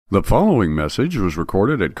The following message was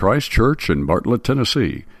recorded at Christ Church in Bartlett,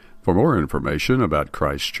 Tennessee. For more information about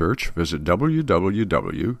Christ Church, visit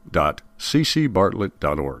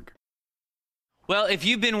www.ccbartlett.org. Well, if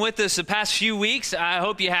you've been with us the past few weeks, I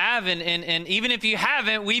hope you have, and even if you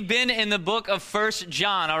haven't, we've been in the book of 1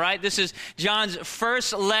 John, all right? This is John's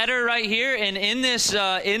first letter right here, and in this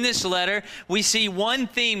letter, we see one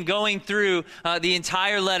theme going through the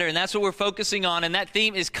entire letter, and that's what we're focusing on, and that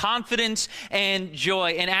theme is confidence and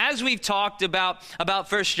joy. And as we've talked about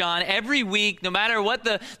 1 John, every week, no matter what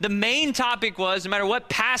the main topic was, no matter what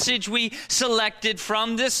passage we selected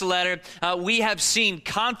from this letter, we have seen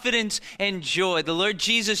confidence and joy. The Lord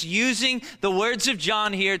Jesus using the words of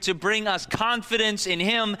John here to bring us confidence in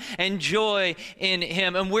Him and joy in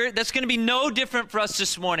Him. And that's going to be no different for us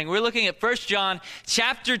this morning. We're looking at 1 John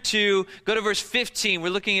chapter 2. Go to verse 15. We're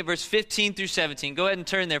looking at verse 15 through 17. Go ahead and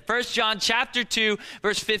turn there. 1 John chapter 2,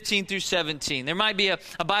 verse 15 through 17. There might be a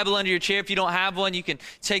Bible under your chair. If you don't have one, you can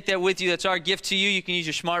take that with you. That's our gift to you. You can use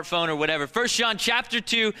your smartphone or whatever. 1 John chapter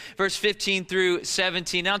 2, verse 15 through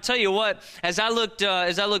 17. Now, I'll tell you what, as I looked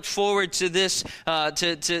forward to this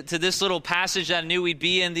to this little passage that I knew we'd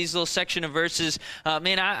be in, these little section of verses,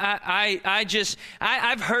 man,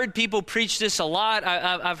 I've heard people preach this a lot.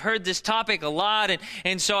 I've heard this topic a lot,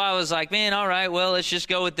 and so I was like, man, all right, well, let's just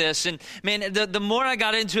go with this. And man, the more I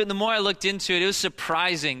got into it, the more I looked into it, it was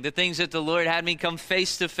surprising the things that the Lord had me come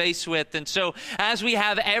face to face with. And so as we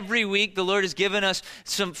have every week, the Lord has given us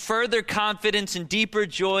some further confidence and deeper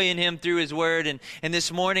joy in Him through His Word. And this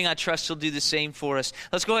morning, I trust He'll do the same for us.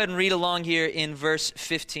 Let's go ahead and read along here in verse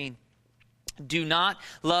 15. Do not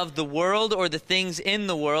love the world or the things in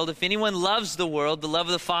the world. If anyone loves the world, the love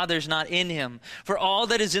of the Father is not in him. For all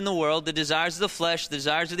that is in the world, the desires of the flesh, the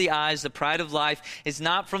desires of the eyes, the pride of life, is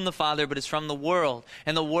not from the Father, but is from the world.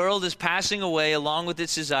 And the world is passing away along with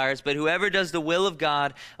its desires, but whoever does the will of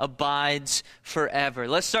God abides forever.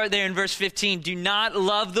 Let's start there in verse 15. Do not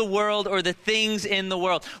love the world or the things in the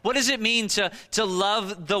world. What does it mean to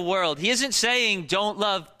love the world? He isn't saying don't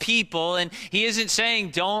love people, and he isn't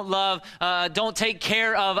saying don't take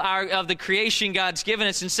care of the creation God's given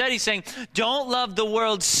us. Instead, he's saying, don't love the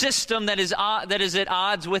world system that is at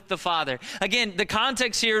odds with the Father. Again, the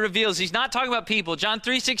context here reveals he's not talking about people. John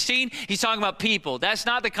 3:16, he's talking about people. That's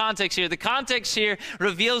not the context here. The context here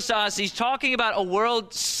reveals to us he's talking about a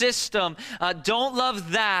world system. Don't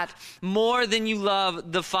love that more than you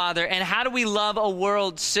love the Father. And how do we love a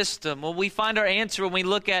world system? Well, we find our answer when we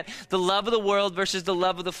look at the love of the world versus the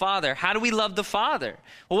love of the Father. How do we love the Father?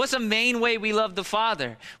 Well, what's the main way we love the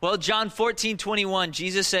Father? Well, John 14:21,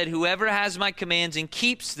 Jesus said, whoever has my commands and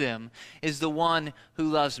keeps them is the one who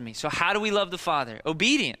loves me. So how do we love the Father?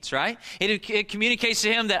 Obedience, right? It communicates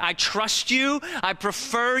to Him that I trust you, I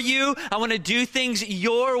prefer you, I want to do things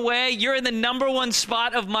your way. You're in the number one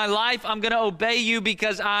spot of my life. I'm going to obey you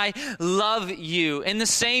because I love you. In the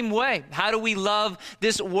same way, how do we love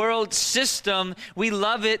this world system? We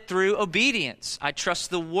love it through obedience. I trust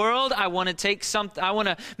the world. I want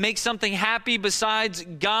to make something happy besides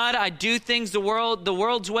God. I do things the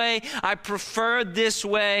world's way. I prefer this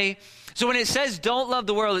way. So when it says don't love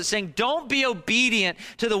the world, it's saying don't be obedient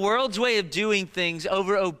to the world's way of doing things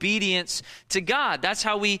over obedience to God. That's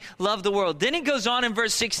how we love the world. Then it goes on in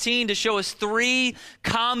verse 16 to show us three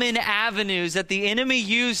common avenues that the enemy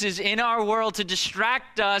uses in our world to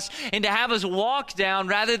distract us and to have us walk down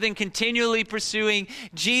rather than continually pursuing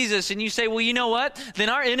Jesus. And you say, well, you know what? Then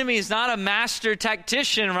our enemy is not a master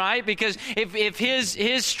tactician, right? Because if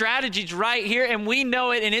his strategy's right here and we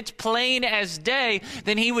know it and it's plain as day,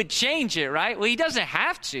 then he would change it, right? Well, he doesn't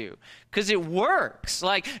have to because it works.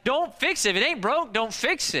 Like, don't fix it. If it ain't broke, don't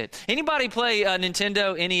fix it. Anybody play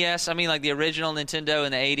Nintendo NES? I mean, like the original Nintendo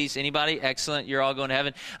in the 80s. Anybody? Excellent. You're all going to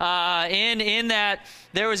heaven. In that,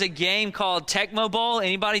 there was a game called Tecmo Bowl.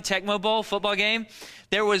 Anybody? Tecmo Bowl, football game?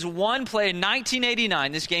 There was one play in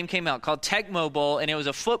 1989, this game came out called Tecmo Bowl, and it was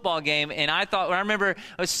a football game, and I remember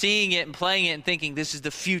seeing it and playing it and thinking, this is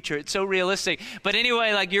the future. It's so realistic. But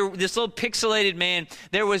anyway, like you're this little pixelated man,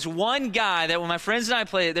 there was one guy that when my friends and I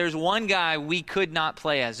played it, there was one guy we could not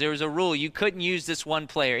play as. There was a rule. You couldn't use this one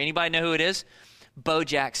player. Anybody know who it is? Bo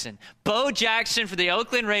Jackson. Bo Jackson for the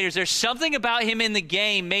Oakland Raiders. There's something about him in the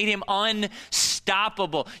game made him unstoppable.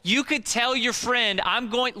 unstoppable. You could tell your friend,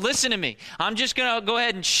 listen to me, I'm just going to go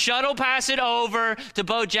ahead and shuttle pass it over to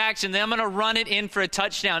Bo Jackson, then I'm going to run it in for a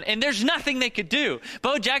touchdown. And there's nothing they could do.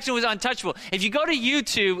 Bo Jackson was untouchable. If you go to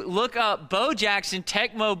YouTube, look up Bo Jackson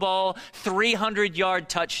Tecmo Bowl 300-yard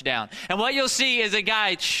touchdown. And what you'll see is a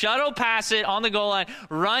guy shuttle pass it on the goal line,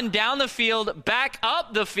 run down the field, back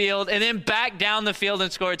up the field, and then back down the field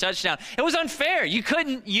and score a touchdown. It was unfair. You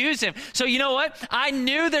couldn't use him. So you know what? I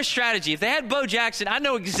knew their strategy. If they had Bo Jackson, I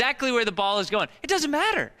know exactly where the ball is going. It doesn't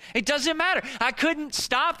matter. It doesn't matter. I couldn't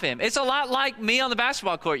stop him. It's a lot like me on the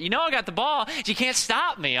basketball court. You know I got the ball. You can't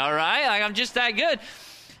stop me, all right? Like, I'm just that good.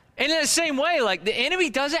 And in the same way, like, the enemy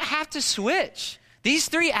doesn't have to switch. These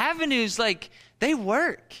three avenues, like, they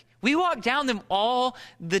work. We walk down them all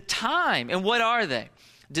the time. And what are they?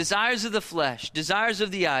 Desires of the flesh, desires of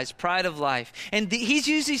the eyes, pride of life. And he's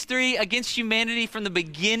used these three against humanity from the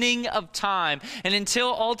beginning of time. And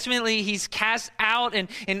until ultimately he's cast out and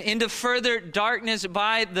into further darkness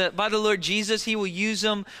by the Lord Jesus, he will use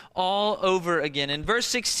them all over again. In verse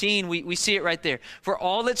 16, we see it right there. For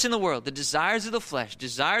all that's in the world, the desires of the flesh,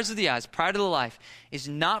 desires of the eyes, pride of the life, is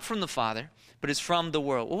not from the Father, but is from the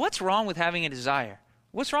world. Well, what's wrong with having a desire?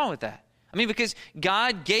 What's wrong with that? I mean, because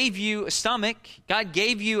God gave you a stomach, God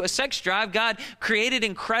gave you a sex drive, God created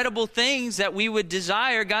incredible things that we would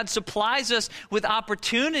desire. God supplies us with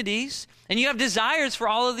opportunities, and you have desires for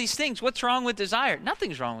all of these things. What's wrong with desire?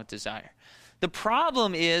 Nothing's wrong with desire. The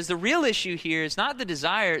problem is, the real issue here is not the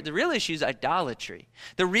desire. The real issue is idolatry.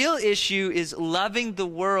 The real issue is loving the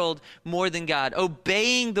world more than God,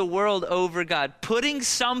 obeying the world over God, putting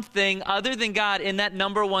something other than God in that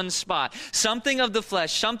number one spot, something of the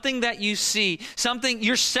flesh, something that you see, something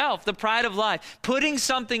yourself, the pride of life, putting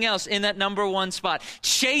something else in that number one spot,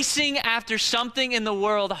 chasing after something in the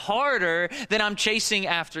world harder than I'm chasing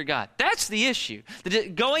after God. That's the issue.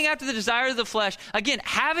 Going after the desire of the flesh, again,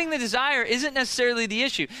 having the desire isn't necessarily the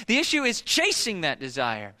issue. The issue is chasing that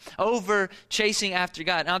desire over chasing after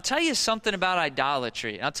God. And I'll tell you something about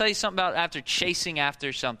idolatry. I'll tell you something about after chasing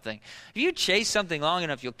after something. If you chase something long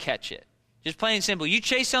enough, you'll catch it. Just plain and simple. You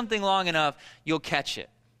chase something long enough, you'll catch it.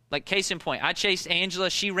 Like, case in point, I chased Angela.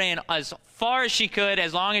 She ran as far as she could,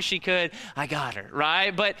 as long as she could. I got her,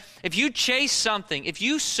 right? But if you chase something, if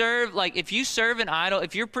you serve an idol,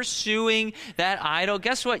 if you're pursuing that idol,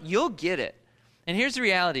 guess what? You'll get it. And here's the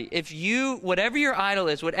reality. Whatever your idol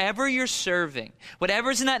is, whatever you're serving,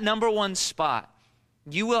 whatever's in that number one spot,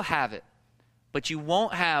 you will have it. But you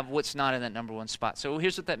won't have what's not in that number one spot. So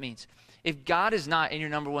here's what that means. If God is not in your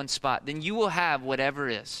number one spot, then you will have whatever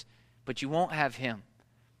is, but you won't have him.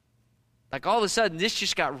 Like, all of a sudden, this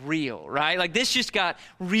just got real, right? Like, this just got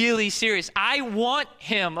really serious. I want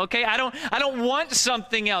him, okay? I don't want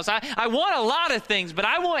something else. I want a lot of things, but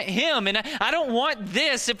I want him, and I don't want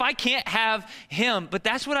this if I can't have him. But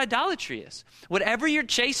that's what idolatry is. Whatever you're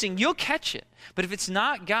chasing, you'll catch it. But if it's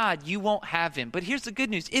not God, you won't have him. But here's the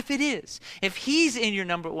good news. If it is, if he's in your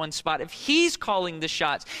number one spot, if he's calling the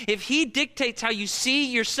shots, if he dictates how you see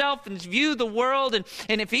yourself and view the world,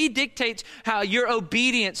 and if he dictates how your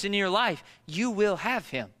obedience in your life, you will have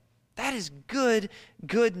him. That is good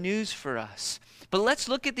news for us. But let's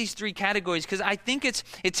look at these three categories, because I think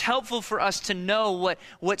it's helpful for us to know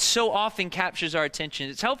what so often captures our attention.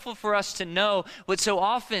 It's helpful for us to know what so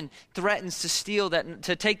often threatens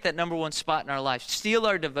to take that number one spot in our life, steal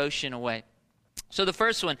our devotion away. So the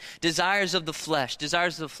first one, desires of the flesh,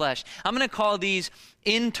 desires of the flesh. I'm going to call these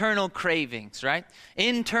internal cravings, right?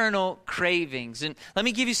 Internal cravings. And let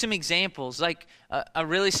me give you some examples, like a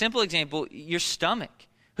really simple example, your stomach.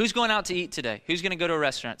 Who's going out to eat today? Who's going to go to a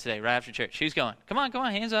restaurant today, right after church? Who's going? Come on,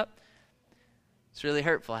 hands up. It's really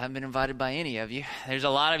hurtful. I haven't been invited by any of you. There's a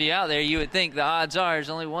lot of you out there. You would think the odds are there's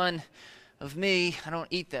only one of me. I don't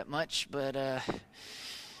eat that much, but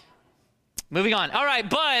moving on. All right,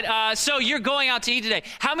 but so you're going out to eat today.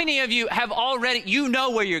 How many of you have already, you know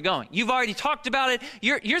where you're going? You've already talked about it.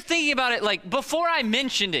 You're thinking about it like before I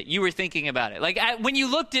mentioned it, you were thinking about it. Like when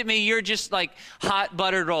you looked at me, you're just like hot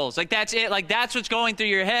buttered rolls. Like that's it. Like that's what's going through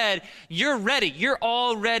your head. You're ready. You're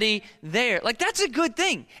already there. Like that's a good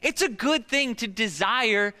thing. It's a good thing to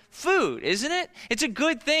desire food, isn't it? It's a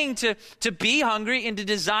good thing to be hungry and to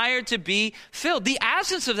desire to be filled. The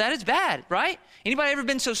absence of that is bad, right? Anybody ever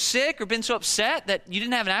been so sick or been so upset that you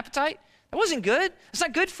didn't have an appetite? It wasn't good. It's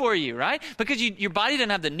not good for you, right? Because your body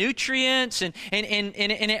doesn't have the nutrients and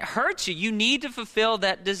it hurts you. You need to fulfill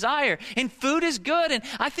that desire. And food is good. And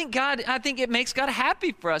I think it makes God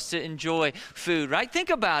happy for us to enjoy food, right? Think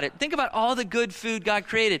about it. Think about all the good food God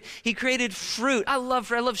created. He created fruit. I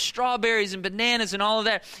love strawberries and bananas and all of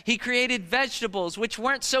that. He created vegetables, which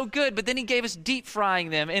weren't so good, but then he gave us deep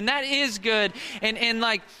frying them. And that is good.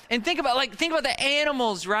 And think about the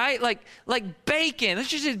animals, right? Like bacon. It's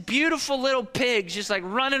just a beautiful little pigs just like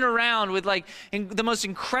running around with like the most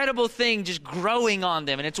incredible thing just growing on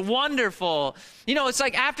them. And it's wonderful. You know, it's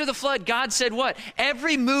like after the flood, God said what?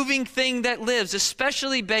 Every moving thing that lives,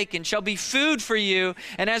 especially bacon, shall be food for you.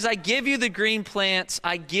 And as I give you the green plants,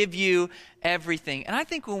 I give you everything. And I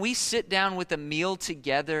think when we sit down with a meal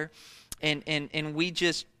together and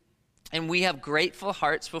we have grateful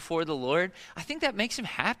hearts before the Lord, I think that makes him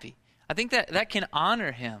happy. I think that can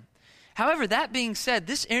honor him. However, that being said,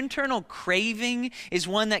 this internal craving is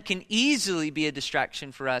one that can easily be a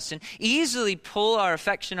distraction for us and easily pull our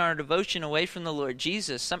affection, our devotion away from the Lord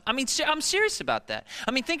Jesus. I'm serious about that.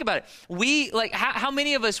 I mean, think about it. How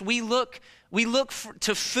many of us, we look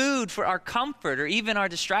to food for our comfort or even our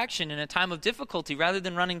distraction in a time of difficulty rather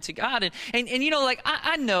than running to God. And you know, like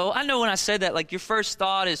I know when I said that, like your first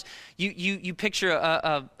thought is you picture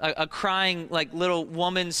a crying like little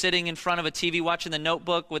woman sitting in front of a TV watching The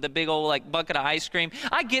Notebook with a big old like bucket of ice cream.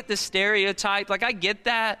 I get the stereotype, like I get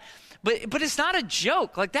that, but it's not a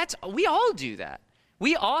joke. Like we all do that.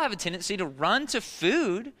 We all have a tendency to run to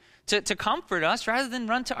food to comfort us rather than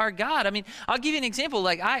run to our God. I mean, I'll give you an example.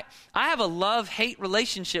 Like I have a love-hate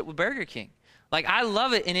relationship with Burger King. Like I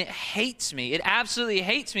love it and it hates me. It absolutely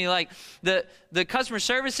hates me. Like the customer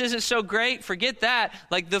service isn't so great. Forget that.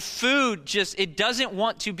 Like the food it doesn't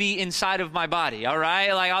want to be inside of my body. All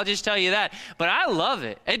right. Like I'll just tell you that, but I love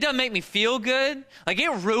it. It doesn't make me feel good. Like it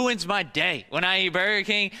ruins my day when I eat Burger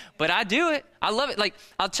King, but I do it. I love it. Like,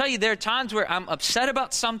 I'll tell you, there are times where I'm upset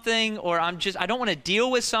about something or I don't want to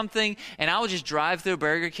deal with something, and I will just drive through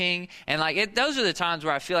Burger King. And, those are the times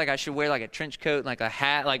where I feel like I should wear, like, a trench coat and, like, a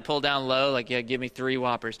hat, like, pulled down low, like, yeah, give me 3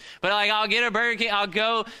 Whoppers. But, like, I'll get a Burger King. I'll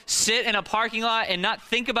go sit in a parking lot and not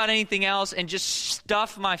think about anything else and just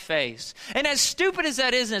stuff my face. And as stupid as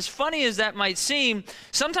that is and as funny as that might seem,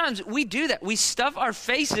 sometimes we do that. We stuff our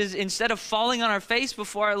faces instead of falling on our face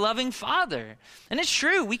before our loving Father. And it's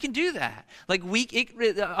true. We can do that. Like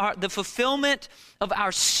the fulfillment of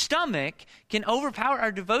our stomach can overpower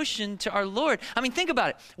our devotion to our Lord. I mean, think about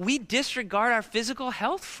it. We disregard our physical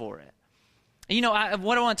health for it. You know,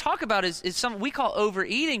 what I want to talk about is something we call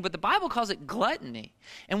overeating, but the Bible calls it gluttony.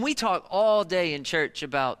 And we talk all day in church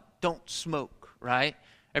about don't smoke, right?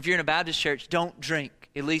 Or if you're in a Baptist church, don't drink,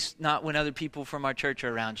 at least not when other people from our church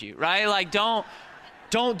are around you, right? Like don't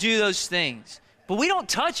do those things. But we don't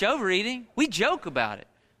touch overeating. We joke about it.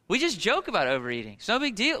 We just joke about overeating. It's no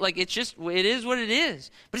big deal. Like it is what it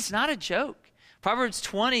is. But it's not a joke. Proverbs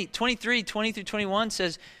 20:20-21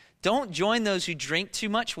 says, don't join those who drink too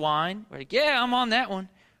much wine. We're like, yeah, I'm on that one.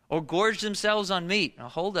 Or gorge themselves on meat. Now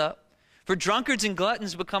hold up. For drunkards and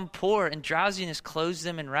gluttons become poor, and drowsiness clothes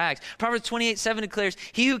them in rags. Proverbs 28:7 declares,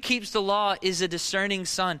 he who keeps the law is a discerning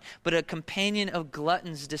son, but a companion of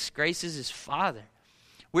gluttons disgraces his father.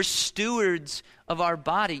 We're stewards of our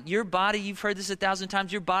body. Your body, you've heard this 1,000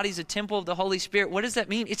 times, your body's a temple of the Holy Spirit. What does that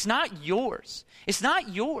mean? It's not yours. It's not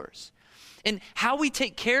yours. And how we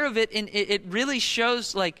take care of it, and it really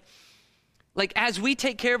shows like as we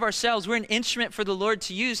take care of ourselves, we're an instrument for the Lord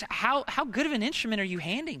to use. How good of an instrument are you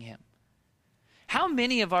handing him? How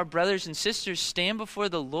many of our brothers and sisters stand before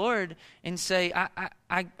the Lord and say,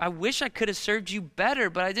 I wish I could have served you better,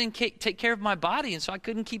 but I didn't take care of my body, and so I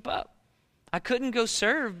couldn't keep up. I couldn't go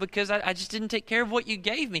serve because I just didn't take care of what you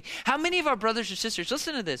gave me. How many of our brothers or sisters,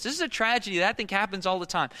 listen to this. This is a tragedy that I think happens all the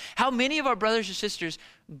time. How many of our brothers or sisters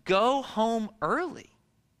go home early?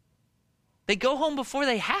 They go home before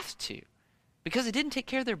they have to because they didn't take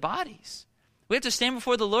care of their bodies. We have to stand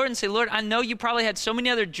before the Lord and say, Lord, I know you probably had so many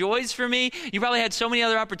other joys for me. You probably had so many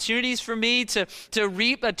other opportunities for me to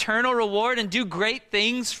reap eternal reward and do great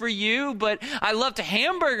things for you. But I loved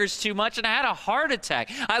hamburgers too much and I had a heart attack.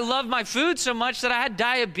 I loved my food so much that I had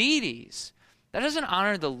diabetes. That doesn't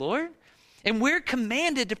honor the Lord. And we're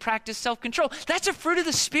commanded to practice self-control. That's a fruit of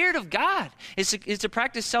the Spirit of God, is to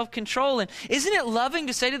practice self-control. And isn't it loving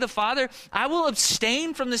to say to the Father, I will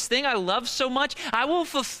abstain from this thing I love so much. I will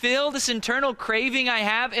fulfill this internal craving I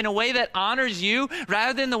have in a way that honors you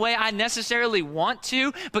rather than the way I necessarily want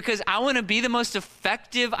to, because I want to be the most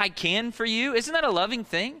effective I can for you. Isn't that a loving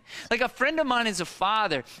thing? Like a friend of mine is a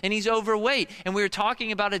father and he's overweight, and we were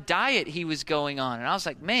talking about a diet he was going on. And I was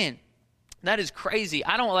like, man, That is crazy.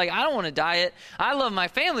 I don't want to diet. I love my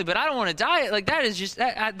family, but I don't want to diet. Like, that is just,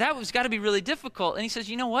 that was got to be really difficult. And he says,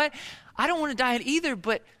 you know what? I don't want to diet either,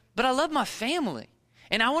 but I love my family.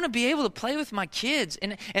 And I want to be able to play with my kids.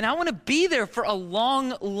 And I want to be there for a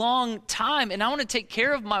long, long time. And I want to take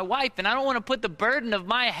care of my wife. And I don't want to put the burden of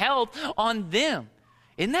my health on them.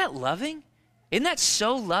 Isn't that loving? Isn't that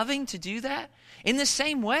so loving to do that? In the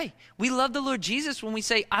same way, we love the Lord Jesus when we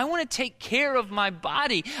say, I want to take care of my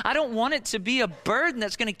body. I don't want it to be a burden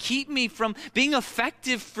that's going to keep me from being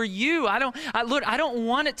effective for you. Lord, I don't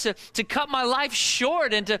want it to cut my life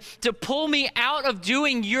short and to pull me out of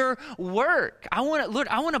doing your work. Lord,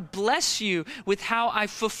 I want to bless you with how I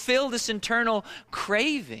fulfill this internal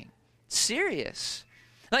craving. Serious.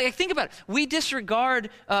 Like, think about it. We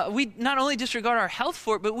not only disregard our health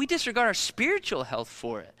for it, but we disregard our spiritual health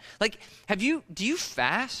for it. Like, do you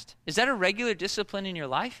fast? Is that a regular discipline in your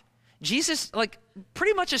life? Jesus,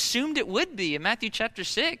 pretty much assumed it would be in Matthew chapter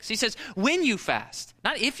 6. He says, when you fast,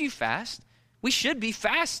 not if you fast. We should be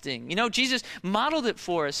fasting. You know, Jesus modeled it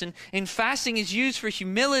for us. And fasting is used for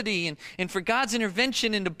humility and for God's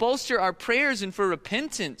intervention and to bolster our prayers and for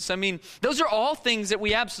repentance. I mean, those are all things that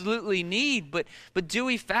we absolutely need. But do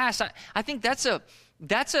we fast? I think that's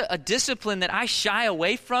a discipline that I shy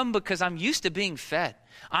away from because I'm used to being fed.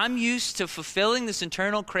 I'm used to fulfilling this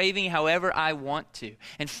internal craving however I want to.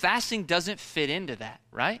 And fasting doesn't fit into that,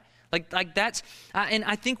 right? Like that's, and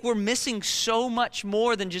I think we're missing so much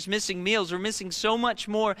more than just missing meals. We're missing so much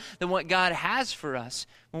more than what God has for us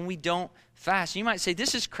when we don't fast. You might say,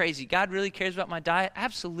 this is crazy. God really cares about my diet?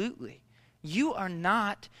 Absolutely. You are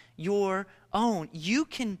not your own. You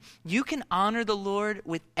can honor the Lord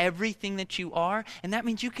with everything that you are, and that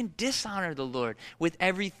means you can dishonor the Lord with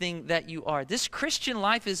everything that you are. This Christian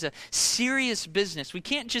life is a serious business. We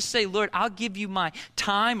can't just say, Lord, I'll give you my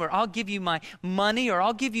time, or I'll give you my money, or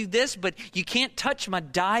I'll give you this, but you can't touch my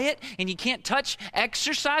diet, and you can't touch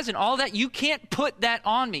exercise and all that. You can't put that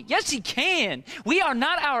on me. Yes, he can. We are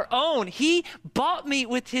not our own. He bought me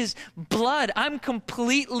with his blood. I'm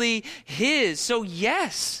completely his. So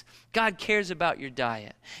yes, God cares about your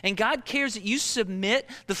diet. And God cares that you submit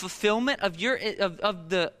the fulfillment of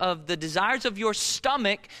the desires of your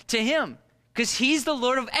stomach to him. Because he's the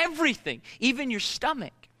Lord of everything, even your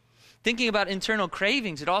stomach. Thinking about internal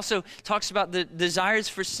cravings, it also talks about the desires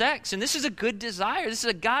for sex. And this is a good desire. This is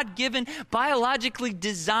a God-given, biologically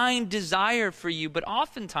designed desire for you. But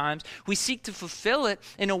oftentimes, we seek to fulfill it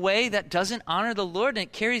in a way that doesn't honor the Lord, and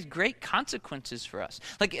it carries great consequences for us.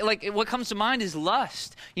 Like what comes to mind is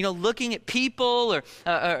lust. You know, looking at people or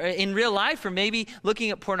in real life, or maybe looking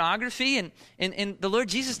at pornography. And the Lord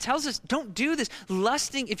Jesus tells us, don't do this.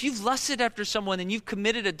 Lusting, if you've lusted after someone and you've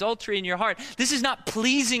committed adultery in your heart, this is not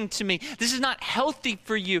pleasing to me. This is not healthy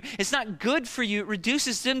for you. It's not good for you. It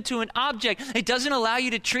reduces them to an object. It doesn't allow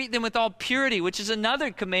you to treat them with all purity, which is another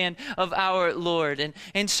command of our Lord.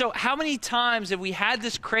 And so how many times have we had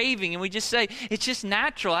this craving and we just say, it's just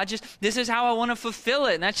natural. This is how I want to fulfill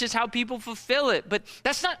it. And that's just how people fulfill it. But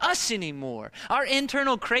that's not us anymore. Our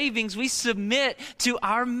internal cravings, we submit to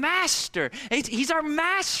our master. He's our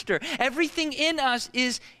master. Everything in us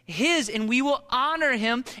is his, and we will honor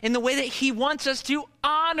him in the way that he wants us to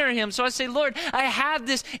honor him. So I say, Lord, I have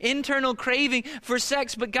this internal craving for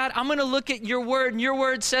sex, but God, I'm going to look at your word, and your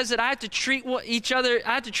word says that I have to treat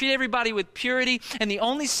everybody with purity, and the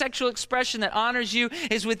only sexual expression that honors you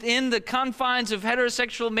is within the confines of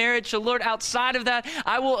heterosexual marriage. So Lord, outside of that,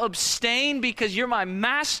 I will abstain because you're my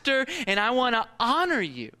master, and I want to honor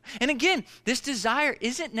you. And again, this desire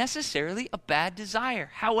isn't necessarily a bad desire.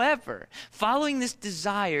 However, following this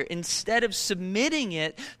desire, instead of submitting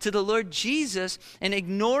it to the Lord Jesus and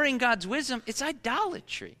ignoring God's wisdom, it's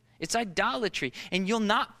idolatry. It's idolatry. And you'll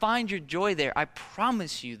not find your joy there. I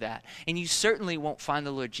promise you that. And you certainly won't find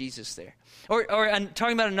the Lord Jesus there. Or I'm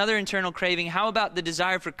talking about another internal craving. How about the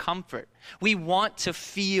desire for comfort? We want to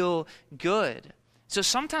feel good. So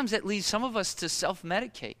sometimes that leads some of us to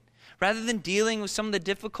self-medicate. Rather than dealing with some of the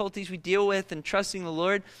difficulties we deal with and trusting the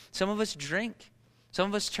Lord, some of us drink. Some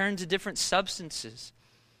of us turn to different substances.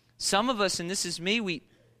 Some of us, and this is me, we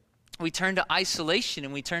turn to isolation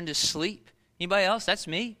and we turn to sleep. Anybody else? That's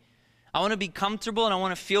me. I want to be comfortable and I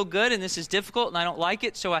want to feel good, and this is difficult and I don't like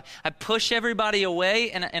it, so I push everybody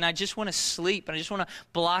away and I just want to sleep and I just want to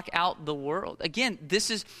block out the world. Again,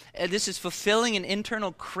 this is fulfilling an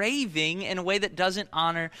internal craving in a way that doesn't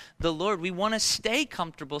honor the Lord. We want to stay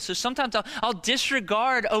comfortable, so sometimes I'll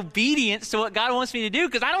disregard obedience to what God wants me to do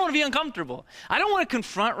because I don't want to be uncomfortable. I don't want to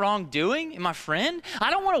confront wrongdoing in my friend.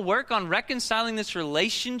 I don't want to work on reconciling this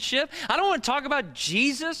relationship. I don't want to talk about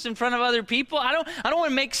Jesus in front of other people. I don't want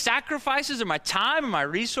to make sacrifices sacrifices or my time or my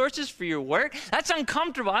resources for your work? That's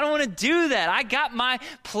uncomfortable. I don't want to do that. I got my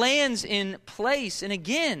plans in place. And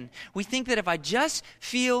again, we think that if I just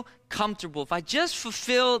feel comfortable, if I just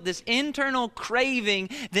fulfill this internal craving,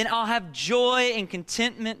 then I'll have joy and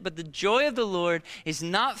contentment. But the joy of the Lord is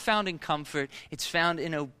not found in comfort. It's found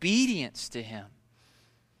in obedience to him.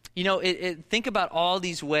 You know, think about all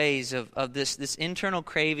these ways of this internal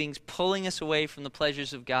cravings pulling us away from the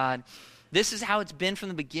pleasures of God. This is how it's been from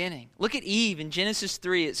the beginning. Look at Eve in Genesis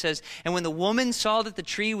 3. It says, "And when the woman saw that the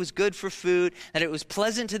tree was good for food, that it was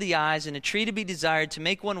pleasant to the eyes, and a tree to be desired to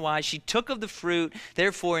make one wise, she took of the fruit,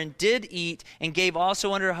 therefore, and did eat, and gave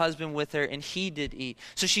also unto her husband with her, and he did eat."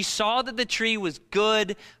 So she saw that the tree was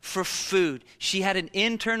good for food. She had an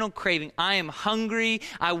internal craving. I am hungry.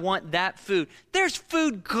 I want that food. There's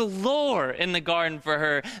food galore in the garden for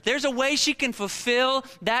her. There's a way she can fulfill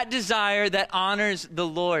that desire that honors the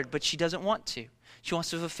Lord, but she doesn't want to. She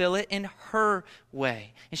wants to fulfill it in her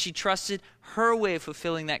way. And she trusted her way of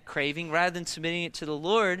fulfilling that craving rather than submitting it to the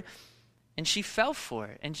Lord. And she fell for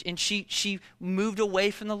it. And she moved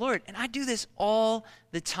away from the Lord. And I do this all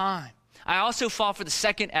the time. I also fall for the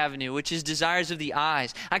second avenue, which is desires of the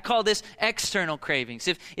eyes. I call this external cravings.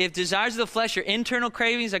 If desires of the flesh are internal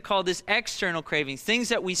cravings, I call this external cravings, things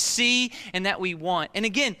that we see and that we want. And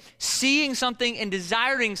again, seeing something and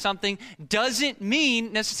desiring something doesn't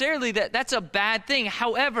mean necessarily that that's a bad thing.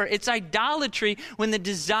 However, it's idolatry when the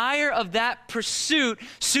desire of that pursuit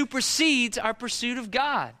supersedes our pursuit of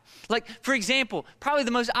God. Like, for example, probably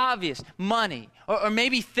the most obvious, money, or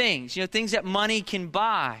maybe things, things that money can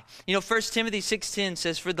buy. 1 Timothy 6:10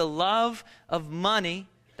 says, "For the love of money,"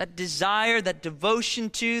 that desire, that devotion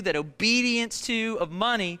to, that obedience to of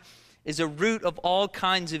money is a root of all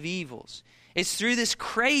kinds of evils. It's through this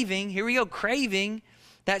craving, here we go, craving,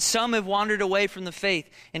 that some have wandered away from the faith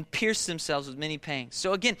and pierced themselves with many pangs.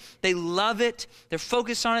 So again, they love it, they're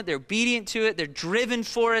focused on it, they're obedient to it, they're driven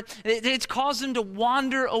for it. It's caused them to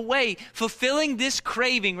wander away. Fulfilling this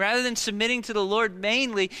craving rather than submitting to the Lord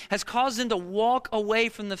mainly has caused them to walk away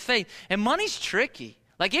from the faith. And money's tricky.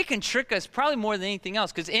 Like, it can trick us probably more than anything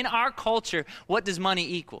else, because in our culture, what does money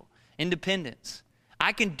equal? Independence.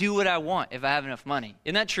 I can do what I want if I have enough money.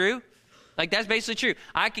 Isn't that true? Like, that's basically true.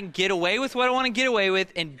 I can get away with what I want to get away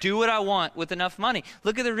with and do what I want with enough money.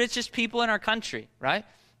 Look at the richest people in our country, right?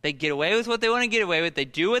 They get away with what they want to get away with. They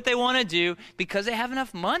do what they want to do because they have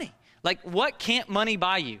enough money. Like, what can't money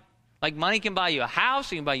buy you? Like, money can buy you a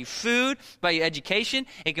house, it can buy you food, buy you education,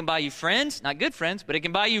 it can buy you friends, not good friends, but it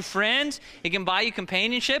can buy you friends, it can buy you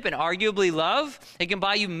companionship and arguably love, it can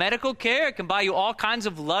buy you medical care, it can buy you all kinds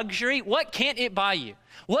of luxury. What can't it buy you?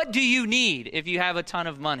 What do you need if you have a ton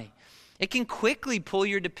of money? It can quickly pull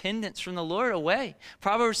your dependence from the Lord away.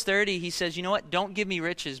 Proverbs 30, he says, "You know what? Don't give me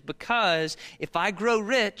riches, because if I grow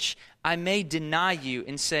rich, I may deny you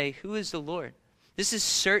and say, 'Who is the Lord?'" This is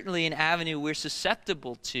certainly an avenue we're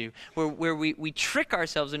susceptible to, where we trick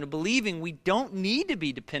ourselves into believing we don't need to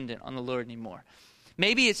be dependent on the Lord anymore.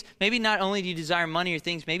 Maybe not only do you desire money or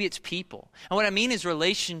things, maybe it's people. And what I mean is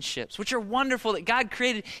relationships, which are wonderful that God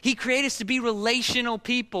created. He created us to be relational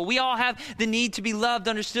people. We all have the need to be loved,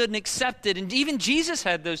 understood, and accepted. And even Jesus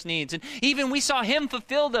had those needs. And even we saw him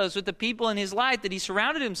fulfill those with the people in his life that he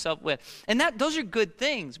surrounded himself with. And those are good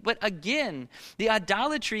things. But again, the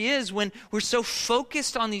idolatry is when we're so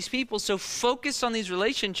focused on these people, so focused on these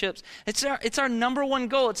relationships. It's our number one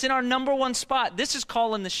goal. It's in our number one spot. This is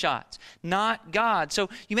calling the shots, not God. So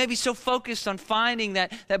you may be so focused on finding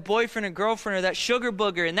that boyfriend or girlfriend or that sugar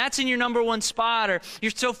booger, and that's in your number one spot, or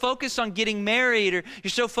you're so focused on getting married, or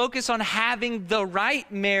you're so focused on having the right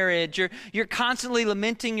marriage, or you're constantly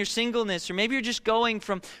lamenting your singleness, or maybe you're just going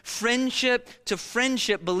from friendship to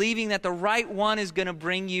friendship, believing that the right one is going to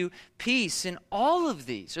bring you peace. And all of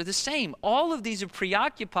these are the same. All of these are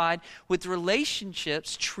preoccupied with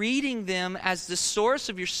relationships, treating them as the source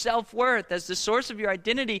of your self-worth, as the source of your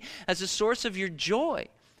identity, as the source of your joy.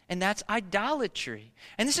 And that's idolatry.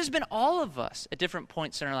 And this has been all of us at different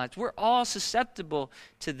points in our lives. We're all susceptible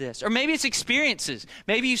to this. Or maybe it's experiences.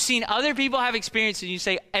 Maybe you've seen other people have experiences and you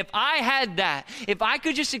say, if I had that, if I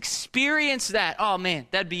could just experience that, oh man,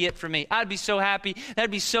 that'd be it for me. I'd be so happy.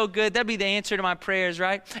 That'd be so good. That'd be the answer to my prayers,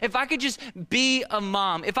 right? If I could just be a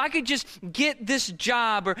mom, if I could just get this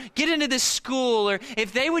job or get into this school, or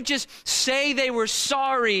if they would just say they were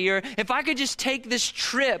sorry, or if I could just take this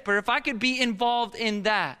trip, or if I could be involved in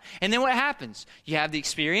that. And then what happens? You have the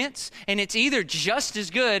experience, and it's either just as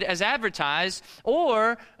good as advertised,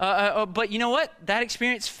 or but you know what? That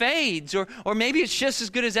experience fades, or maybe it's just as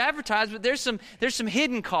good as advertised, but there's some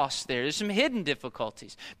hidden costs there. There's some hidden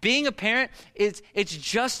difficulties. Being a parent, it's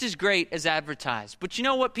just as great as advertised. But you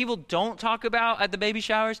know what people don't talk about at the baby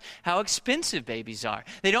showers? How expensive babies are.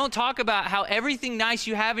 They don't talk about how everything nice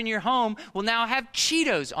you have in your home will now have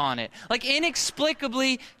Cheetos on it. Like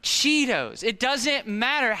inexplicably Cheetos. It doesn't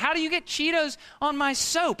matter. How do you get Cheetos on my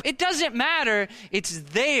soap? It doesn't matter. It's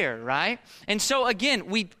there, right? And so again,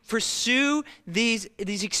 we pursue these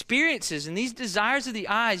experiences and these desires of the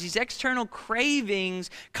eyes, these external cravings,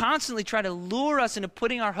 constantly try to lure us into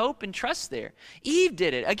putting our hope and trust there. Eve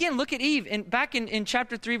did it. Again, look at Eve. Back in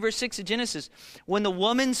chapter 3, verse 6 of Genesis, when the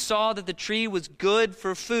woman saw that the tree was good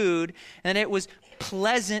for food and it was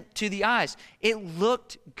pleasant to the eyes. It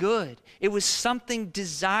looked good. It was something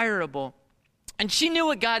desirable. And she knew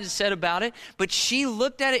what God had said about it, but she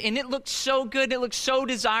looked at it and it looked so good. It looked so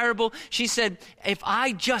desirable. She said, if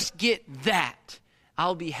I just get that,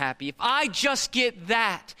 I'll be happy. If I just get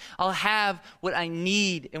that, I'll have what I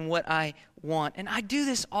need and what I want. And I do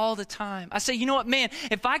this all the time. I say, you know what, man,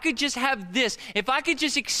 if I could just have this, if I could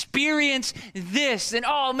just experience this, then,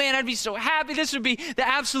 oh man, I'd be so happy. This would be the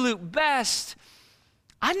absolute best.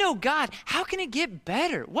 I know God. How can it get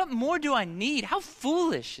better? What more do I need? How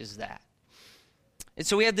foolish is that? And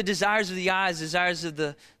so we have the desires of the eyes, desires of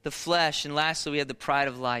the flesh, and lastly, we have the pride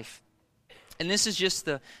of life. And this is just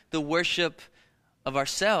the worship of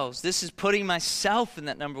ourselves. This is putting myself in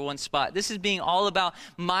that number one spot. This is being all about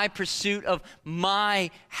my pursuit of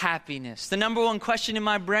my happiness. The number one question in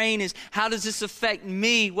my brain is, how does this affect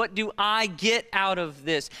me? What do I get out of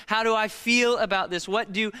this? How do I feel about this?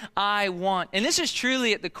 What do I want? And this is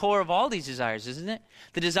truly at the core of all these desires, isn't it?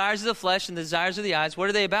 The desires of the flesh and the desires of the eyes, what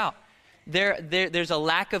are they about? There's a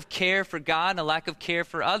lack of care for God and a lack of care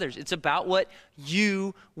for others. It's about what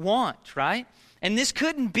you want, right? And this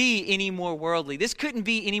couldn't be any more worldly. This couldn't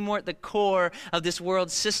be any more at the core of this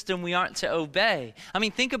world system we aren't to obey. I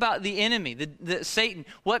mean, think about the enemy, the Satan.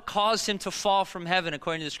 What caused him to fall from heaven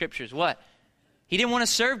according to the scriptures? What? He didn't want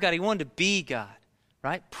to serve God. He wanted to be God,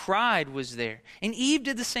 right? Pride was there. And Eve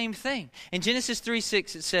did the same thing. In Genesis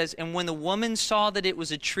 3:6 it says, and when the woman saw that it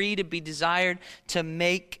was a tree to be desired to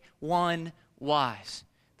make one wise.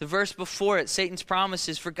 The verse before it, Satan's promise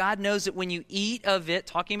is, for God knows that when you eat of it,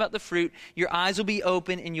 talking about the fruit, your eyes will be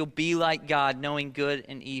open and you'll be like God, knowing good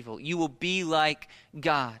and evil. You will be like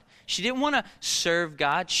God. She didn't want to serve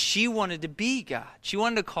God. She wanted to be God. She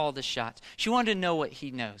wanted to call the shots. She wanted to know what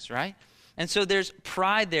he knows, right? And so there's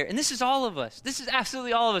pride there. And this is all of us. This is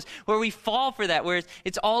absolutely all of us, where we fall for that, where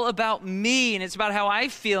it's all about me, and it's about how I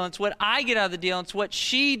feel, and it's what I get out of the deal, and it's what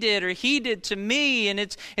she did or he did to me, and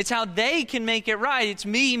it's how they can make it right. It's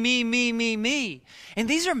me, me, me, me, me. And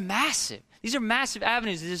these are massive. These are massive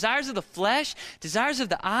avenues. The desires of the flesh, desires of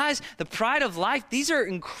the eyes, the pride of life. These are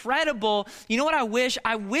incredible. You know what I wish?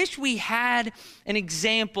 I wish we had an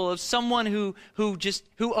example of someone who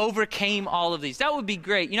overcame all of these. That would be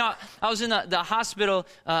great. You know, I was in the hospital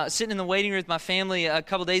sitting in the waiting room with my family a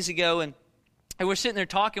couple days ago, and we're sitting there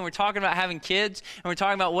talking. We're talking about having kids, and we're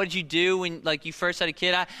talking about what did you do when you first had a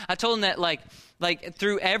kid. I told them that like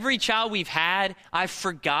through every child we've had, I've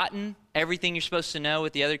forgotten everything you're supposed to know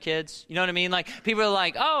with the other kids. You know what I mean? Like, people are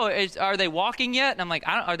like, oh, are they walking yet? And I'm like,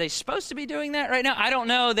 are they supposed to be doing that right now? I don't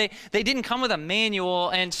know. They didn't come with a manual.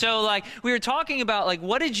 And so, we were talking about,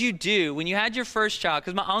 what did you do when you had your first child?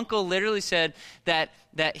 Because my uncle literally said that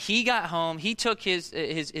he got home, he took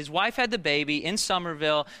his wife had the baby in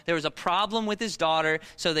Somerville. There was a problem with his daughter,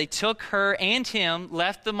 so they took her and him,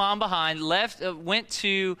 left the mom behind, went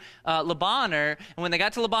to Le Bonheur, and when they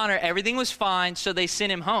got to Le Bonheur, everything was fine, so they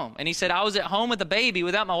sent him home. And he said, I was at home with the baby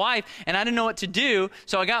without my wife, and I didn't know what to do,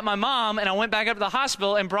 so I got my mom, and I went back up to the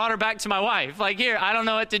hospital and brought her back to my wife. Here, I don't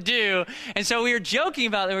know what to do. And so we were joking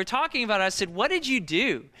about it, we were talking about it. I said, what did you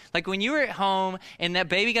do? When you were at home, and that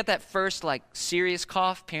baby got that first, serious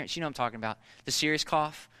cough, parents, you know what I'm talking about, the serious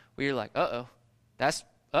cough, where you're like,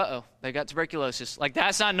 they got tuberculosis.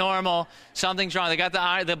 That's not normal. Something's wrong. They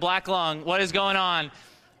got the black lung. What is going on?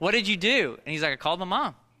 What did you do? And he's like, I called my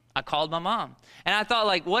mom. And I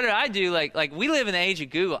thought, what did I do? We live in the age of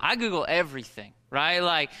Google. I Google everything. right?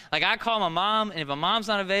 Like I call my mom, and if my mom's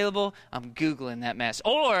not available, I'm Googling that mess.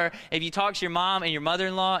 Or if you talk to your mom and your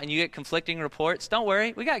mother-in-law and you get conflicting reports, don't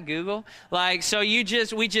worry, we got Google. So we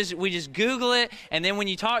just Google it, and then when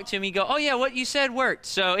you talk to me, you go, oh yeah, what you said worked.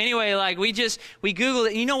 So anyway, we Google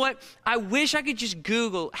it. You know what? I wish I could just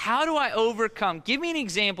Google, how do I overcome? Give me an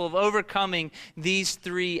example of overcoming these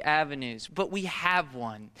three avenues. But we have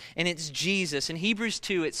one, and it's Jesus. In Hebrews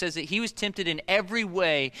 2, it says that he was tempted in every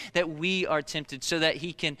way that we are tempted, so that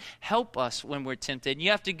he can help us when we're tempted. And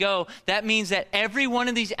you have to go, that means that every one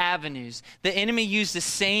of these avenues, the enemy used the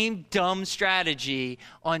same dumb strategy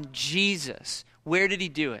on Jesus. Where did he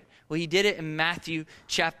do it? Well, he did it in Matthew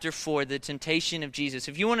chapter 4, the temptation of Jesus.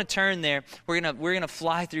 If you want to turn there, we're gonna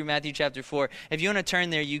fly through Matthew chapter 4. If you want to turn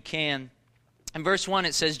there, you can. In verse 1,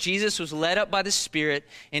 it says, Jesus was led up by the Spirit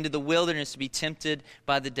into the wilderness to be tempted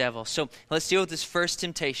by the devil. So let's deal with this first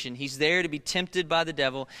temptation. He's there to be tempted by the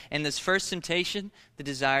devil. And this first temptation, the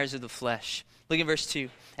desires of the flesh. Look at verse 2.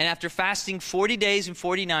 And after fasting 40 days and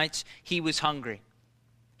 40 nights, he was hungry.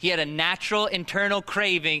 He had a natural internal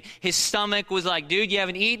craving. His stomach was like, dude, you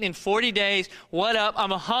haven't eaten in 40 days. What up? I'm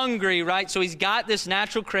hungry, right? So he's got this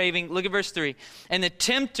natural craving. Look at verse 3. And the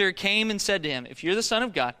tempter came and said to him, if you're the Son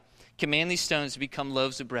of God, command these stones to become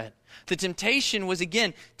loaves of bread. The temptation was,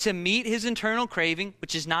 again, to meet his internal craving,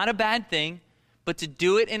 which is not a bad thing, but to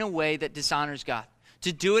do it in a way that dishonors God.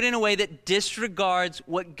 To do it in a way that disregards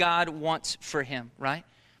what God wants for him, right?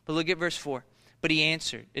 But look at verse 4. But he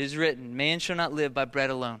answered, it is written, man shall not live by bread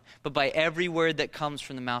alone, but by every word that comes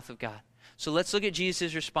from the mouth of God. So let's look at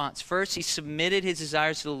Jesus' response. First, he submitted his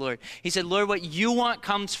desires to the Lord. He said, Lord, what you want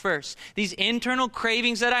comes first. These internal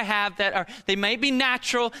cravings that I have they may be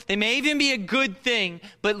natural, they may even be a good thing,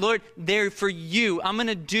 but Lord, they're for you. I'm going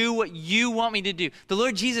to do what you want me to do. The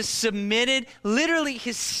Lord Jesus submitted literally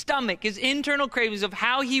his stomach, his internal cravings of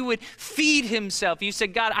how he would feed himself. He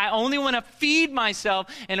said, God, I only want to feed myself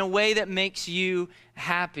in a way that makes you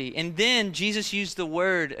happy. And then Jesus used the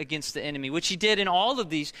word against the enemy, which he did in all of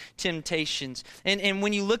these temptations. And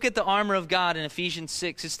when you look at the armor of God in Ephesians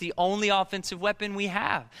 6, it's the only offensive weapon we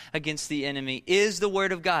have against the enemy is the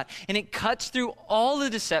word of God. And it cuts through all the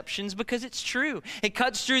deceptions because it's true. It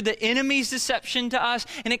cuts through the enemy's deception to us,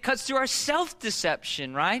 and it cuts through our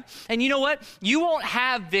self-deception, right? And you know what? You won't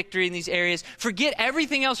have victory in these areas. Forget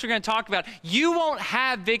everything else we're going to talk about. You won't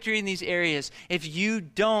have victory in these areas if you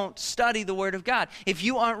don't study the word of God. If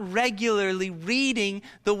you aren't regularly reading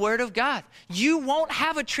the Word of God, you won't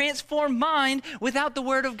have a transformed mind without the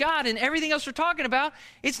Word of God. And everything else we're talking about,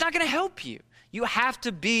 it's not going to help you. You have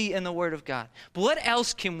to be in the Word of God. But what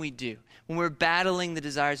else can we do when we're battling the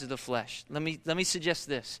desires of the flesh? Let me suggest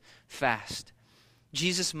this. Fast.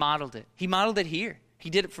 Jesus modeled it. He modeled it here. He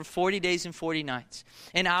did it for 40 days and 40 nights.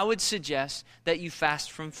 And I would suggest that you fast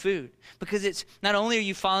from food, because it's not only are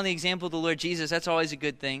you following the example of the Lord Jesus, that's always a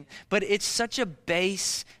good thing, but it's such a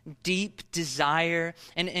base, deep desire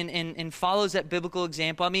and follows that biblical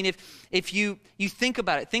example. I mean, if you think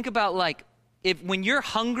about it, think about if when you're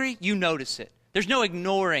hungry, you notice it. There's no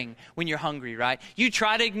ignoring when you're hungry, right? You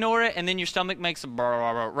try to ignore it, and then your stomach makes a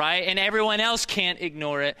right? And everyone else can't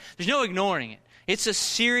ignore it. There's no ignoring it. It's a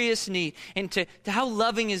serious need. And to how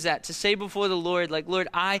loving is that to say before the Lord, like, Lord,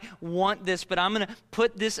 I want this, but I'm going to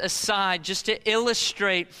put this aside just to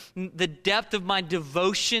illustrate the depth of my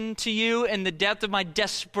devotion to you and the depth of my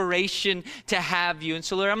desperation to have you. And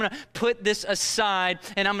so, Lord, I'm going to put this aside,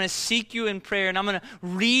 and I'm going to seek you in prayer, and I'm going to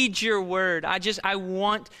read your word. I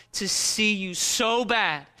want to see you so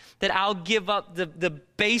bad that I'll give up the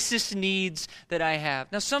basest needs that I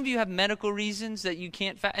have. Now, some of you have medical reasons that you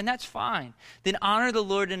can't fast, and that's fine. Then honor the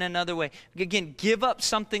Lord in another way. Again, give up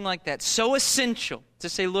something like that. So essential to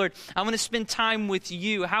say, Lord, I want to spend time with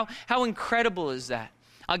you. How incredible is that?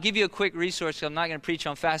 I'll give you a quick resource. I'm not going to preach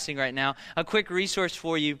on fasting right now. A quick resource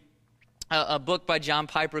for you. A book by John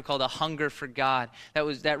Piper called A Hunger for God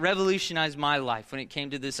that revolutionized my life when it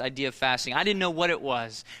came to this idea of fasting. I didn't know what it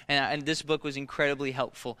was, and this book was incredibly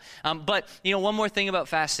helpful. But one more thing about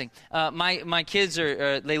fasting. My kids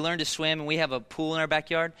they learn to swim, and we have a pool in our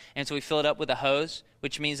backyard, and so we fill it up with a hose,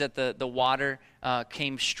 which means that the water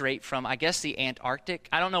came straight from, I guess, the Antarctic.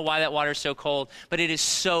 I don't know why that water is so cold, but it is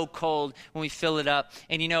so cold when we fill it up.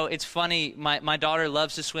 And it's funny, my daughter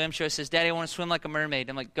loves to swim. She always says, Daddy, I want to swim like a mermaid.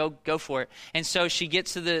 I'm like, go for it. And so she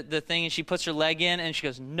gets to the thing, and she puts her leg in, and she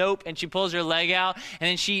goes, nope, and she pulls her leg out,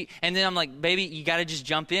 and then I'm like, baby, you got to just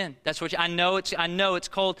jump in. That's what I know it's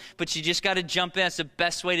cold, but you just got to jump in. That's the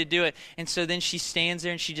best way to do it. And so then she stands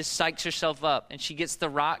there, and she just psychs herself up, and she gets the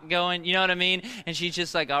rock going, you know what I mean? And she she's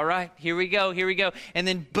just like, all right, here we go. And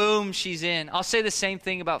then boom, she's in. I'll say the same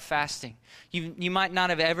thing about fasting. You might not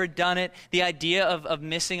have ever done it. The idea of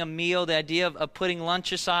missing a meal, the idea of putting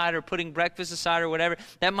lunch aside or putting breakfast aside or whatever,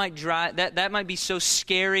 that might be so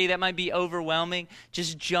scary. That might be overwhelming.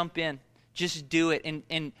 Just jump in. Just do it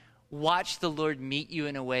and watch the Lord meet you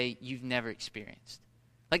in a way you've never experienced.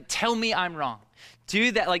 Like, tell me I'm wrong.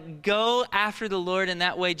 Do that. Like, go after the Lord in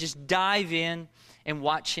that way. Just dive in and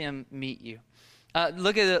watch him meet you.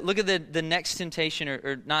 Look at the next temptation,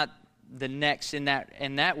 or not the next in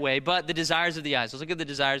that way, but the desires of the eyes. Let's look at the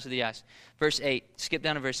desires of the eyes. Verse 8. Skip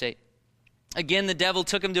down to verse 8. Again, the devil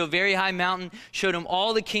took him to a very high mountain, showed him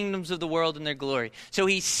all the kingdoms of the world and their glory. So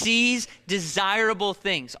he sees desirable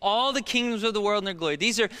things, all the kingdoms of the world and their glory.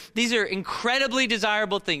 These are incredibly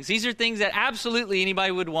desirable things. These are things that absolutely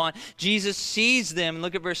anybody would want. Jesus sees them. And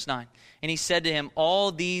look at verse 9. And he said to him,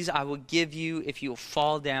 all these I will give you if you will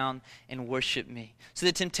fall down and worship me. So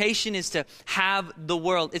the temptation is to have the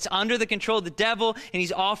world. It's under the control of the devil, and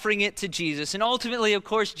he's offering it to Jesus. And ultimately, of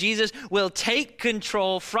course, Jesus will take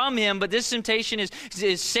control from him. But this temptation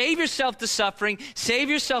is save yourself the suffering, save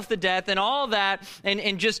yourself the death, and all that,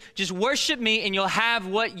 and just worship me, and you'll have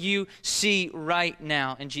what you see right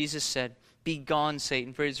now. And Jesus said, be gone,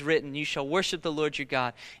 Satan, for it is written, you shall worship the Lord your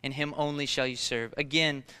God, and him only shall you serve.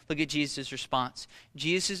 Again, look at Jesus' response.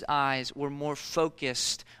 Jesus' eyes were more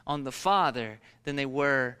focused on the Father than they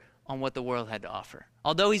were on what the world had to offer.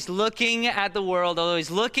 Although he's looking at the world, although he's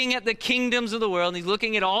looking at the kingdoms of the world, and he's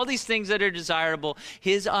looking at all these things that are desirable,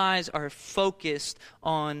 his eyes are focused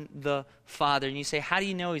on the Father. And you say, how do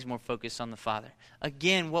you know he's more focused on the Father?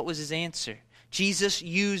 Again, what was his answer? Jesus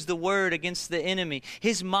used the word against the enemy.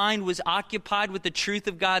 His mind was occupied with the truth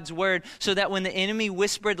of God's word, so that when the enemy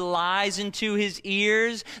whispered lies into his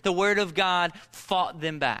ears, the word of God fought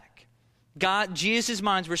them back. Jesus'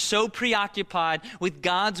 minds were so preoccupied with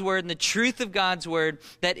God's word and the truth of God's word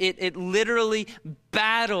that it literally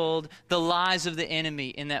battled the lies of the enemy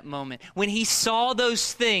in that moment. When he saw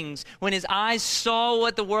those things, when his eyes saw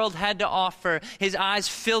what the world had to offer, his eyes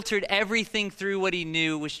filtered everything through what he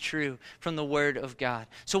knew was true from the word of God.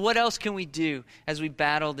 So what else can we do as we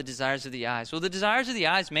battle the desires of the eyes? Well, the desires of the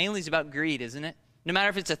eyes mainly is about greed, isn't it? No matter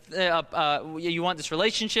if it's you want this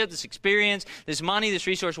relationship, this experience, this money, this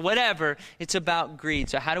resource, whatever, it's about greed.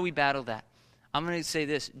 So how do we battle that? I'm going to say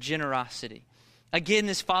this, generosity. Again,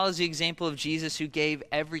 this follows the example of Jesus, who gave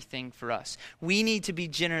everything for us. We need to be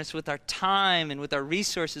generous with our time and with our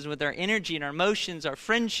resources, with our energy and our emotions, our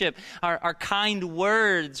friendship, our kind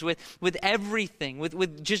words, with everything,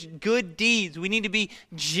 with just good deeds. We need to be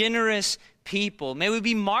generous people. May we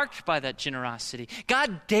be marked by that generosity.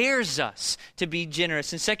 God dares us to be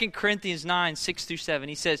generous. In 2 Corinthians 9, 6 through 7,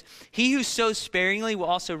 he says, he who sows sparingly will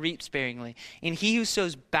also reap sparingly, and he who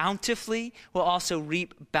sows bountifully will also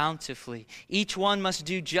reap bountifully. Each one must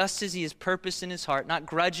do just as he has purposed in his heart, not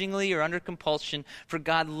grudgingly or under compulsion, for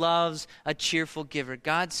God loves a cheerful giver.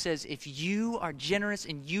 God says, if you are generous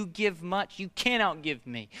and you give much, you can't outgive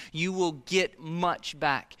me. You will get much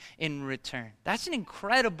back in return. That's an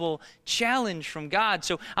incredible challenge from God.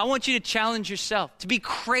 So I want you to challenge yourself to be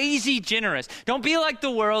crazy generous. Don't be like the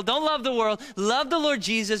world. Don't love the world. Love the Lord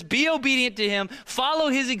Jesus. Be obedient to him. Follow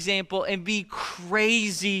his example and be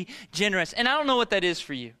crazy generous. And I don't know what that is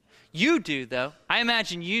for you. You do, though. I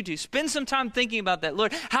imagine you do. Spend some time thinking about that.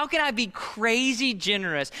 Lord, how can I be crazy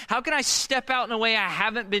generous? How can I step out in a way I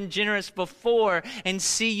haven't been generous before and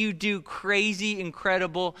see you do crazy,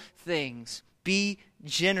 incredible things? Be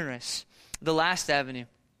generous. The last avenue,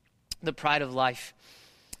 the pride of life.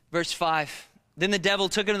 Verse 5, then the devil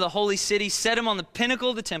took him to the holy city, set him on the pinnacle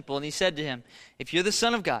of the temple, and he said to him, if you're the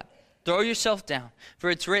Son of God, throw yourself down, for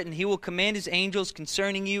it's written, he will command his angels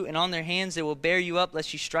concerning you, and on their hands they will bear you up,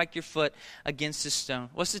 lest you strike your foot against a stone.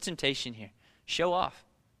 What's the temptation here? Show off.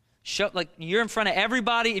 Like you're in front of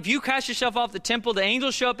everybody. If you cast yourself off the temple, the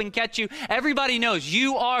angels show up and catch you. Everybody knows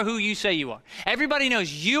you are who you say you are. Everybody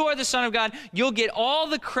knows you are the Son of God. You'll get all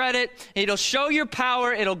the credit. It'll show your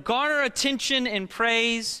power. It'll garner attention and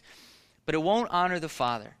praise, but it won't honor the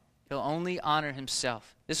Father. It'll only honor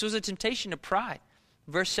himself. This was a temptation to pride.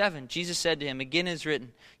 Verse 7, Jesus said to him, again it is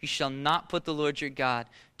written, you shall not put the Lord your God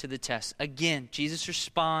to the test. Again, Jesus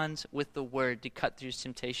responds with the word to cut through his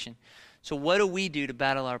temptation. So what do we do to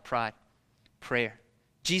battle our pride? Prayer.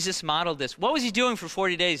 Jesus modeled this. What was he doing for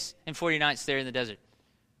 40 days and 40 nights there in the desert?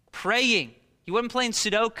 Praying. He wasn't playing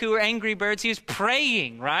Sudoku or Angry Birds. He was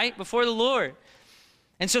praying, right, before the Lord.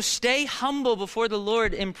 And so stay humble before the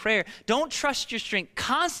Lord in prayer. Don't trust your strength.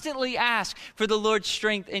 Constantly ask for the Lord's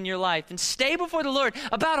strength in your life. And stay before the Lord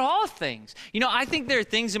about all things. You know, I think there are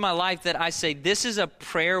things in my life that I say, this is a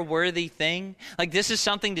prayer-worthy thing. Like, this is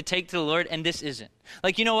something to take to the Lord, and this isn't.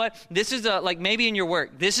 Like, you know what? This is like maybe in your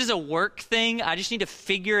work. This is a work thing. I just need to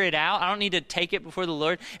figure it out. I don't need to take it before the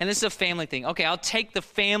Lord. And this is a family thing. Okay, I'll take the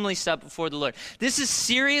family stuff before the Lord. This is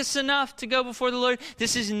serious enough to go before the Lord.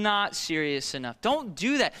 This is not serious enough. Don't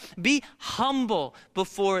do that. Be humble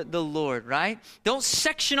before the Lord, right? Don't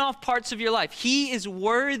section off parts of your life. He is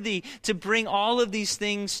worthy to bring all of these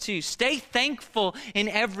things to. Stay thankful in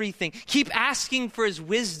everything. Keep asking for his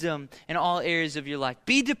wisdom in all areas of your life.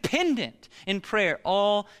 Be dependent in prayer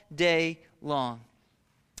all day long.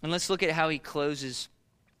 And let's look at how he closes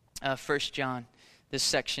 1 John, this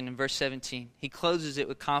section in verse 17. He closes it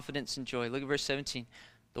with confidence and joy. Look at verse 17.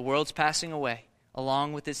 The world's passing away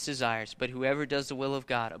along with its desires, but whoever does the will of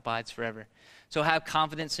God abides forever. So have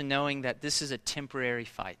confidence in knowing that this is a temporary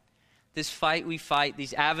fight. This fight we fight,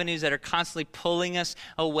 these avenues that are constantly pulling us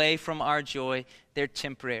away from our joy, they're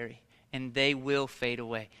temporary and they will fade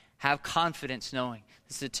away. Have confidence knowing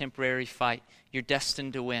this is a temporary fight. You're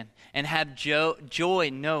destined to win. And have joy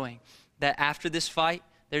knowing that after this fight,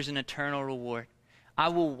 there's an eternal reward. I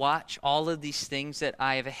will watch all of these things that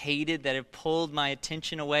I have hated, that have pulled my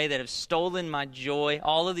attention away, that have stolen my joy,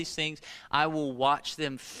 all of these things, I will watch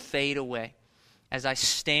them fade away as I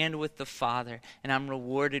stand with the Father and I'm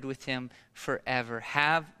rewarded with him forever.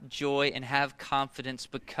 Have joy and have confidence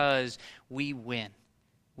because we win.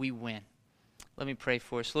 We win. Let me pray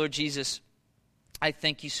for us. Lord Jesus, I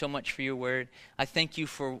thank you so much for your word. I thank you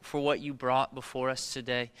for what you brought before us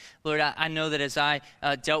today. Lord, I know that as I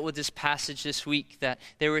dealt with this passage this week, that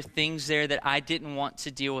there were things there that I didn't want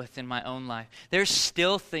to deal with in my own life. There's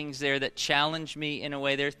still things there that challenge me in a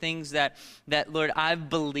way. There are things that Lord,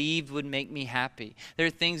 I've believed would make me happy. There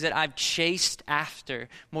are things that I've chased after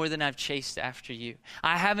more than I've chased after you.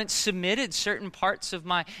 I haven't submitted certain parts of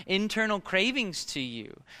my internal cravings to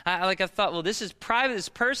you. I've thought, well, this is private, it's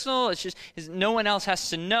personal, it's no one else has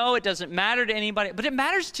to know. It doesn't matter to anybody, but it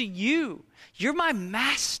matters to you. You're my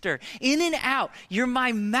master. In and out, you're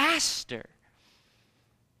my master.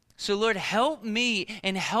 So Lord, help me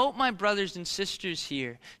and help my brothers and sisters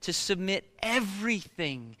here to submit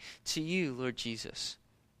everything to you, Lord Jesus.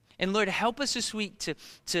 And Lord, help us this week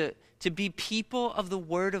to be people of the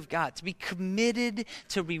Word of God, to be committed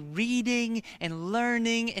to rereading and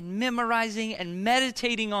learning and memorizing and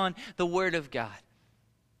meditating on the Word of God.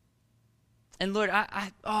 And Lord,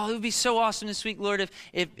 it would be so awesome this week, Lord,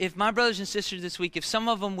 if my brothers and sisters this week, if some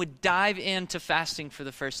of them would dive into fasting for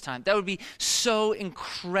the first time. That would be so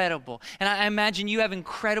incredible. And I imagine you have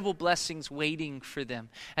incredible blessings waiting for them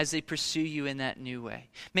as they pursue you in that new way.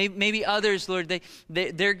 Maybe others, Lord,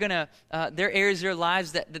 they're going to, there are areas of their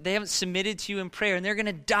lives that they haven't submitted to you in prayer, and they're going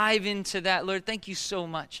to dive into that. Lord, thank you so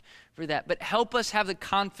much for that. But help us have the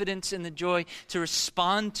confidence and the joy to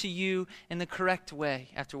respond to you in the correct way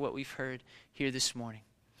after what we've heard here this morning.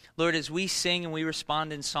 Lord, as we sing and we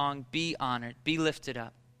respond in song, be honored, be lifted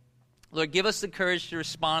up. Lord, give us the courage to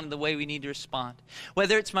respond the way we need to respond.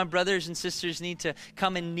 Whether it's my brothers and sisters need to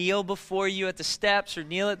come and kneel before you at the steps or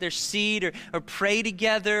kneel at their seat or pray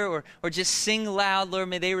together or just sing loud, Lord,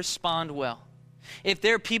 may they respond well. If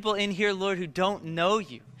there are people in here, Lord, who don't know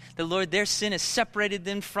you, the Lord, their sin has separated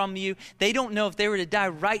them from you. They don't know if they were to die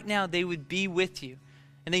right now, they would be with you.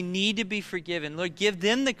 And they need to be forgiven. Lord, give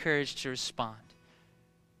them the courage to respond.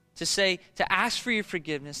 To ask for your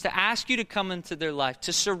forgiveness, to ask you to come into their life,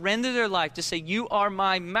 to surrender their life, to say, you are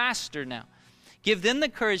my master now. Give them the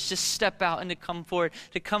courage to step out and to come forward,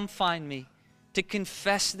 to come find me, to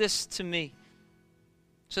confess this to me,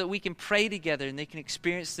 so that we can pray together and they can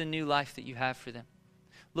experience the new life that you have for them.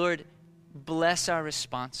 Lord, bless our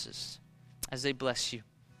responses as they bless you.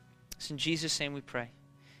 It's in Jesus' name we pray.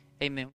 Amen.